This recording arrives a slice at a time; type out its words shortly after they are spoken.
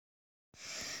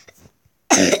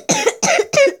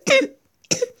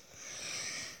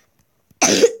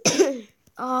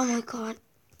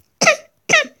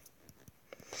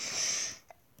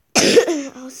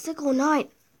sick all night.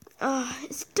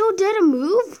 It still didn't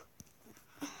move?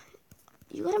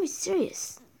 You gotta be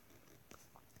serious.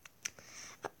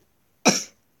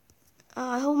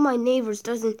 I hope my neighbors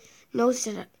doesn't notice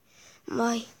that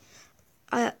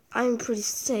I'm pretty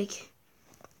sick.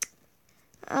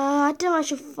 I think I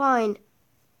should find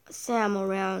Sam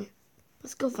around.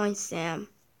 Let's go find Sam.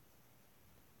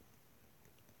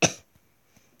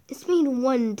 It's been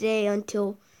one day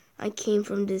until I came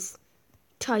from this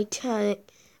Titanic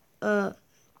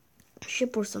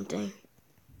ship or something.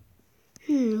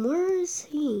 Where is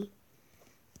he?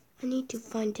 I need to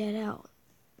find that out.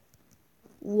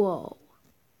 Whoa.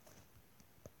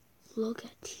 Look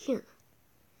at here.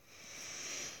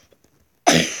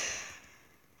 I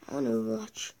want to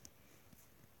watch.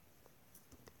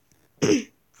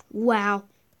 Wow,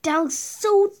 down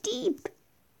so deep.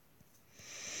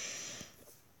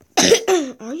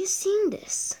 Are you seeing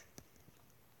this?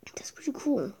 That's pretty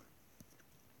cool.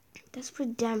 That's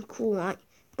pretty damn cool.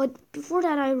 But before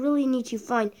that, I really need to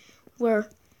find where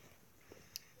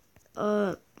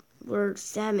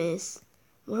Sam is.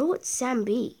 Where would Sam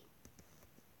be?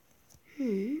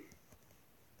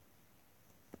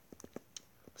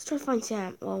 Let's try to find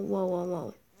Sam.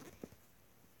 Whoa.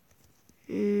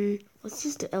 Let's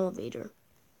use the elevator.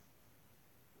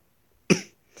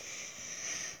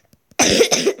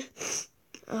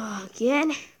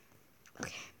 Again.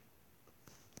 Okay.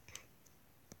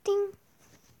 Ding.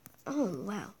 Oh,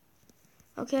 wow.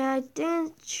 Okay, I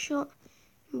didn't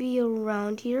be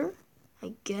around here,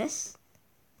 I guess.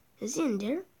 Is he in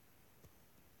there?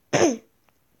 It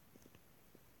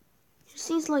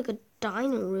seems like a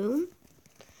dining room.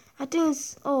 I think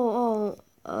it's,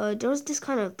 there's this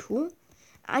kind of pool.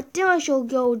 I think I shall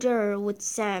go there with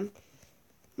Sam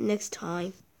next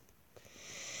time.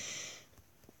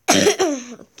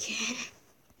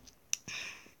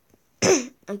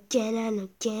 Again and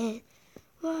again.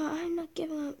 Well, I'm not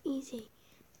giving up easy.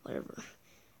 Whatever.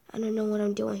 I don't know what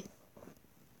I'm doing.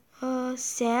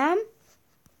 Sam?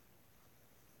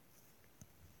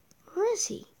 Where is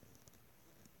he?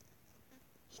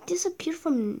 He disappeared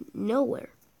from nowhere.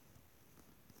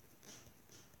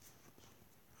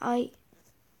 I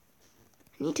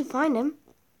need to find him.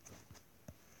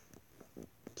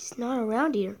 He's not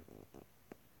around here.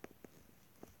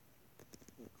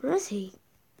 Where is he?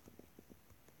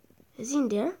 Is he in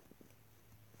there?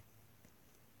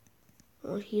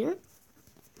 Or here?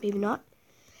 Maybe not.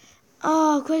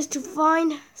 Oh, quest to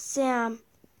find Sam.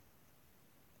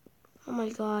 Oh my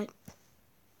god.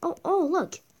 Oh,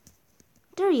 look.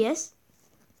 There he is.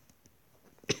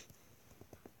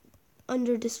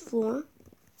 Under this floor.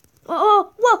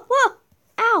 Whoa.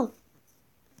 Ow.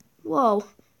 Whoa.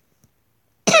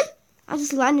 I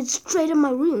just landed straight in my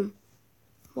room.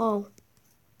 Whoa.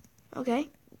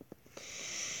 Okay.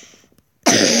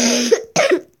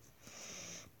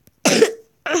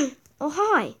 Oh,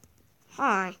 hi.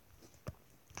 Hi.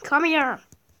 Come here.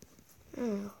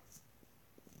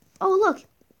 Oh, look.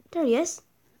 There he is.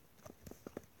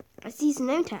 I see his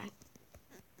name tag.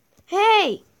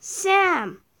 Hey,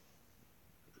 Sam.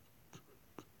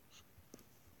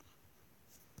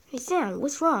 Hey, Sam,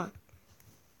 what's wrong?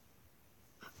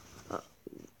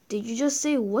 Did you just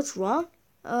say what's wrong?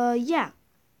 Yeah.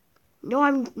 No,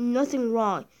 I'm nothing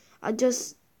wrong. I'm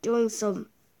just doing some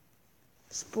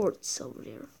sports over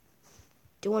there.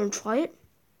 Do you want to try it?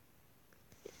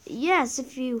 Yes,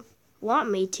 if you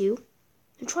want me to.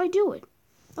 Then try do it.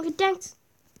 Okay, thanks.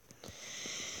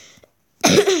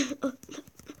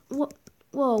 Whoa.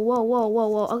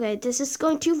 Okay, this is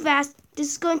going too fast.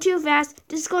 This is going too fast.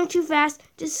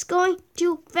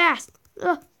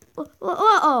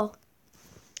 Uh-oh.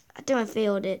 I think I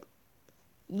failed it.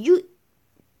 You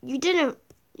didn't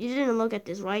look at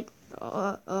this, right?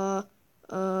 I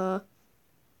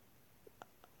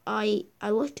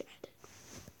looked at it.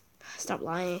 Stop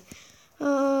lying.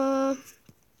 So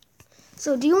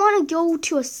do you want to go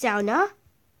to a sauna?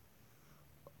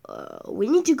 We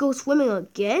need to go swimming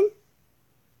again?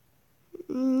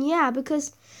 Yeah,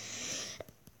 because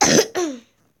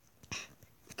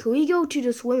can we go to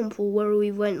the swimming pool where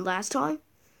we went last time?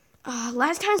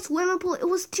 Last time swimming pool, it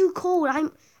was too cold.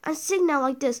 I'm sick now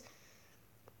like this.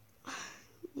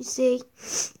 You see?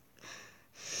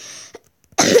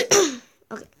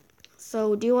 Okay.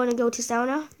 So, do you want to go to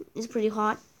sauna? It's pretty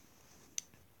hot.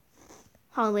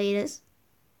 How late it is?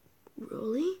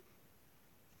 Really?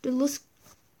 Then let's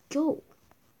go.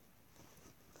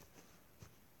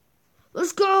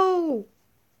 Let's go!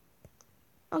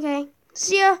 Okay.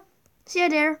 See ya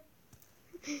there.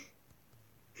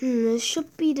 It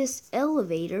should be this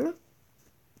elevator.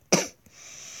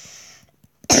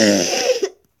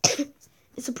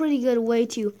 Is it's a pretty good way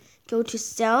to go to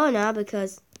sauna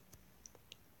because,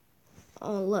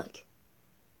 oh look.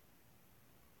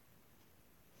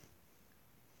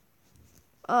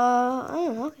 I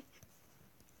don't know. Okay.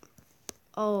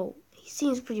 Oh, he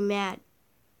seems pretty mad.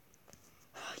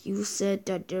 You said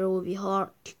that there will be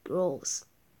hot girls.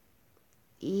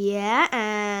 Yeah,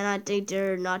 and I think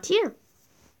they're not here.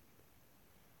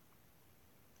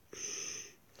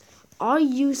 Are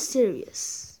you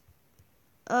serious?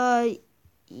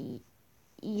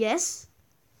 Yes.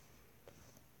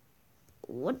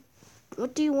 What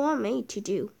do you want me to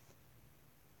do?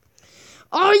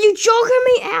 Are you joking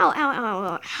me? Ow, ow, ow,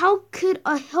 ow. How could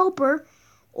a helper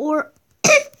or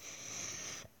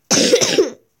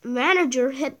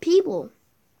manager hit people?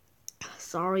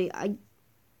 Sorry, I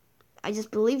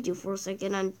just believed you for a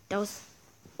second and that was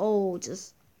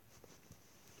just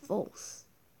false.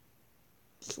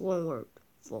 Just one word,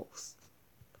 false.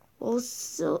 Well,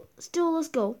 still, let's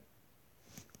go.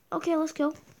 Okay, let's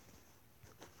go.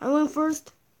 I went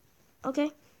first.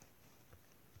 Okay.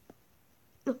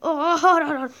 Oh,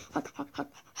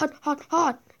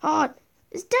 hot.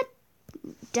 Is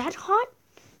that hot?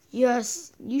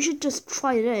 Yes, you should just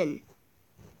try it in.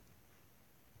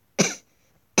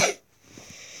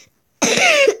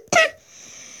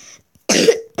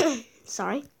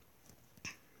 Sorry.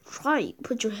 Try.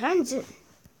 Put your hands in.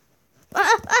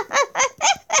 Hot.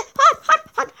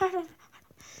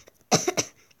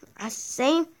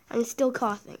 Same. I'm still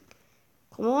coughing.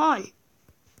 Come on.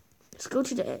 Let's go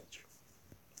to the edge.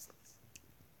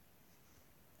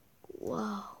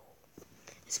 Wow.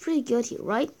 It's pretty good here,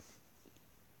 right?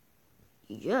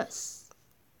 Yes.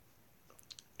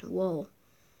 Whoa.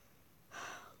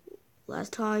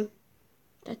 Last time,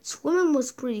 that swimming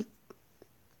was pretty,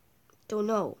 don't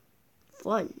know,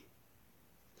 fun.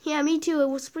 Yeah, me too. It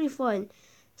was pretty fun.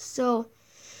 So,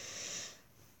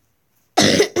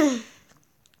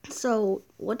 so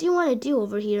what do you want to do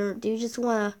over here? Do you just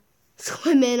want to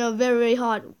swim in a very, very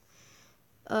hot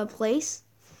place?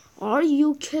 Are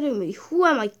you kidding me? Who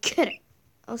am I kidding?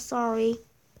 Oh, sorry.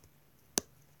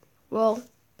 Well,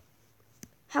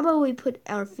 how about we put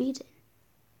our feet in?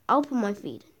 I'll put my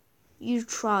feet in. You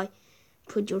try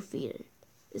put your feet in.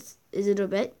 Is it a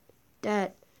bet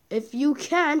that if you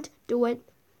can't do it,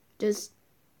 just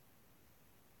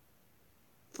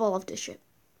fall off the ship?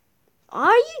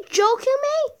 Are you joking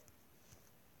me?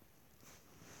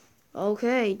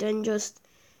 Okay, then just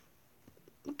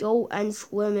go and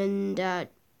swim in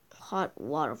that hot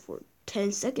water for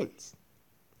 10 seconds.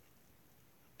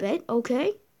 Bet?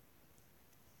 Okay?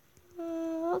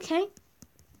 Okay.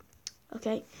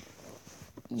 Okay.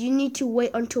 You need to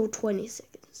wait until 20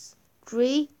 seconds.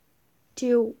 3,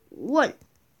 2, 1.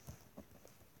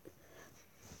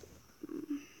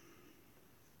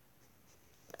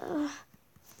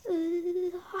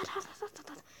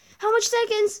 How much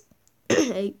seconds?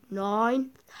 8,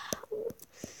 9.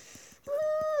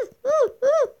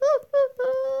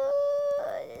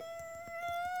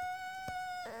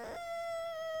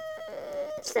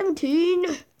 17.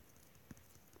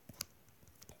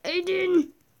 18.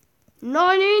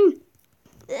 19.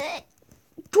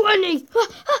 20.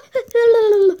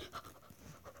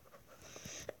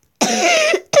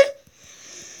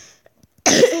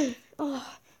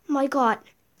 Oh my god.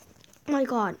 My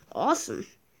god. Awesome.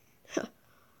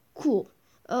 Cool.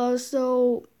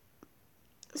 So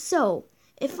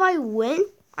if I win,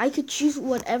 I could choose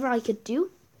whatever I could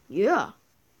do. Yeah.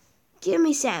 Give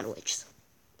me sandwiches.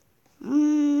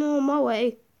 No, my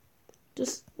way.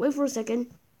 Just wait for a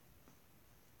second.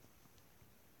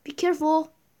 Be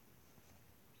careful.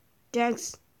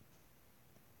 Thanks.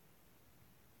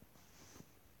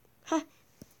 Huh.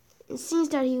 It seems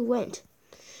that he went.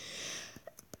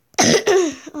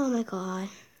 Oh my god.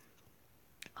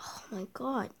 Oh my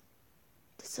god.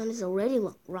 The sun is already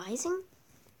rising?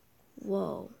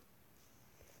 Whoa.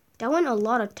 That went a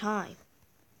lot of time.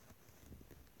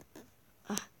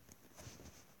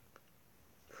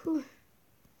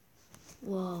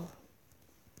 Whoa.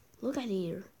 Look at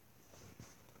here.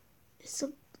 It's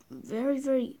some very,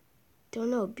 very, don't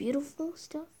know, beautiful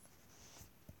stuff.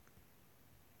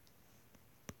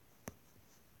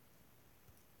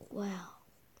 Wow.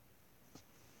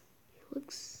 It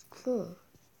looks cool.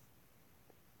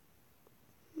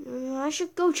 I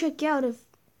should go check out if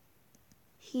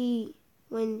he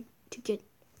went to get...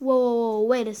 Whoa,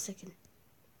 wait a second.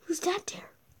 Who's that there?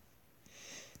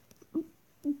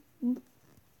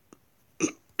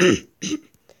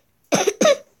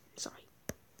 Sorry.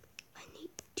 I need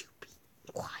to be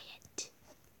quiet.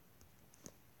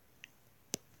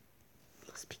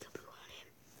 Let's peek-a-boo on him.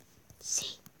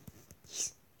 See?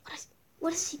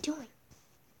 What is he doing?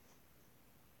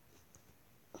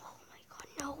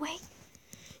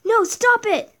 No, stop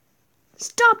it!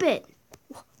 Stop it!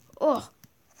 Oh.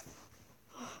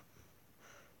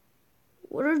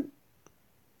 What are...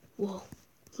 Whoa,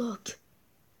 look.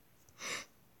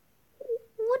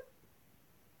 What?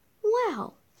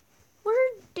 Wow. What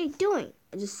are they doing?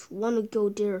 I just want to go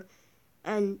there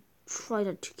and try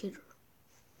that together.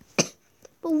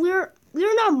 But we're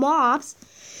not mobs.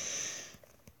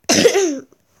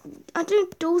 I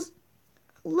think those...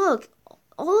 Look,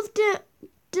 all of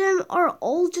them are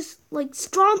all just like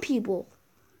strong people.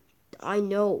 I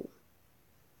know.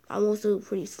 I'm also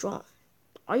pretty strong.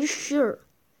 Are you sure?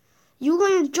 You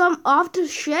going to jump off the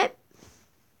ship?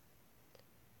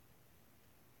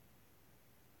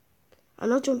 I'm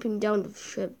not jumping down the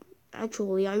ship.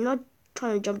 Actually, I'm not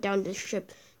trying to jump down the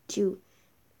ship to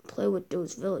play with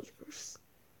those villagers.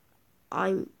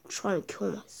 I'm trying to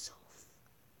kill myself.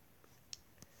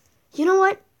 You know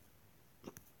what?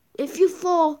 If you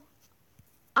fall,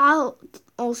 I'll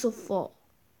also fall.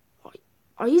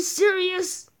 Are you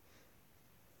serious?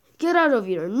 Get out of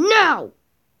here now!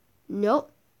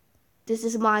 Nope. This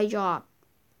is my job.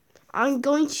 I'm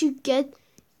going to get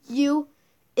you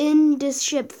in this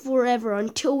ship forever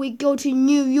until we go to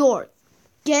New York.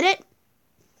 Get it?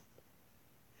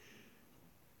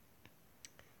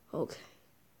 Okay.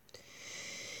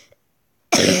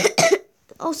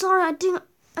 Oh, sorry. I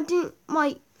think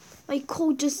my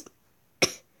cold just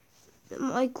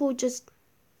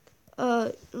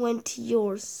went to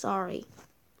yours. Sorry.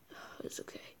 It's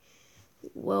okay.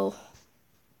 Well,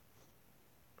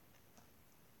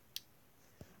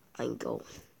 I'm going.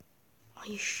 Are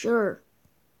you sure?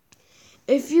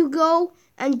 If you go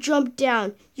and jump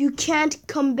down, you can't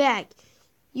come back.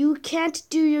 You can't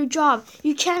do your job.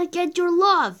 You can't get your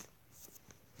love.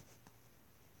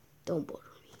 Don't bother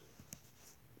me.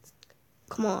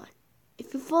 Come on.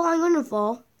 If you fall, I'm gonna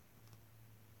fall.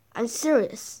 I'm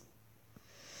serious.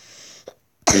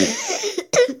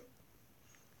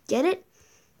 Get it?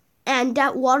 And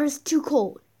that water's too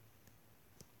cold.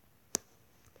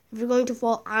 If you're going to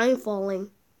fall, I'm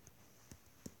falling.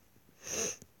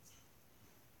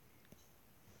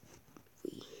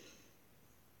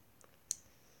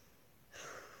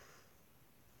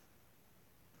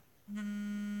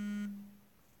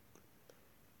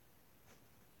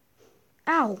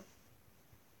 Ow.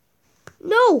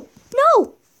 No!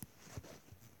 No!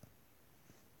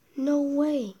 No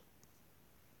way.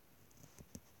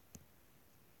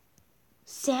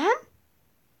 Sam?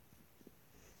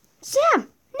 Sam!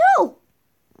 No!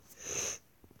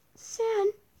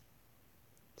 Sam?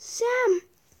 Sam?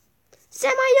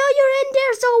 Sam, I know you're in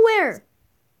there somewhere!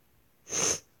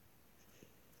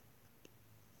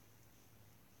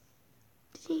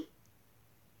 Did he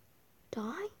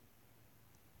die?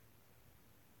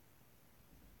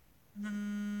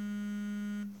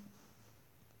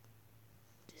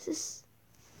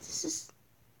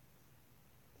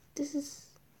 This is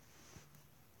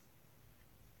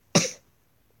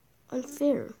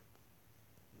unfair.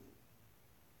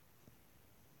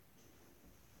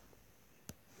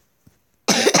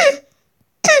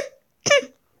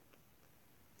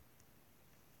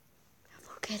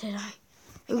 Forget it.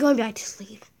 I'm going back to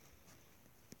sleep.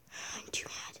 I'm too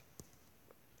mad.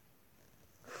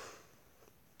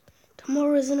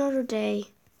 Tomorrow is another day.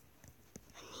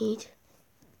 I need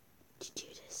to do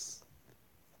this.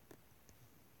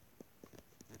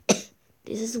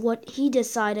 This is what he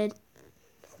decided.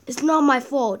 It's not my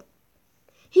fault.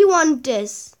 He wanted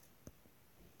this.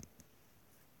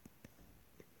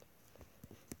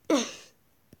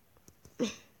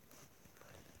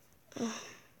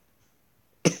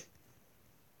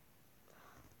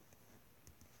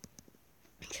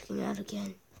 Checking out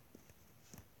again.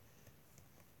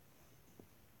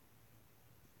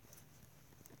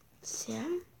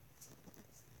 Sam?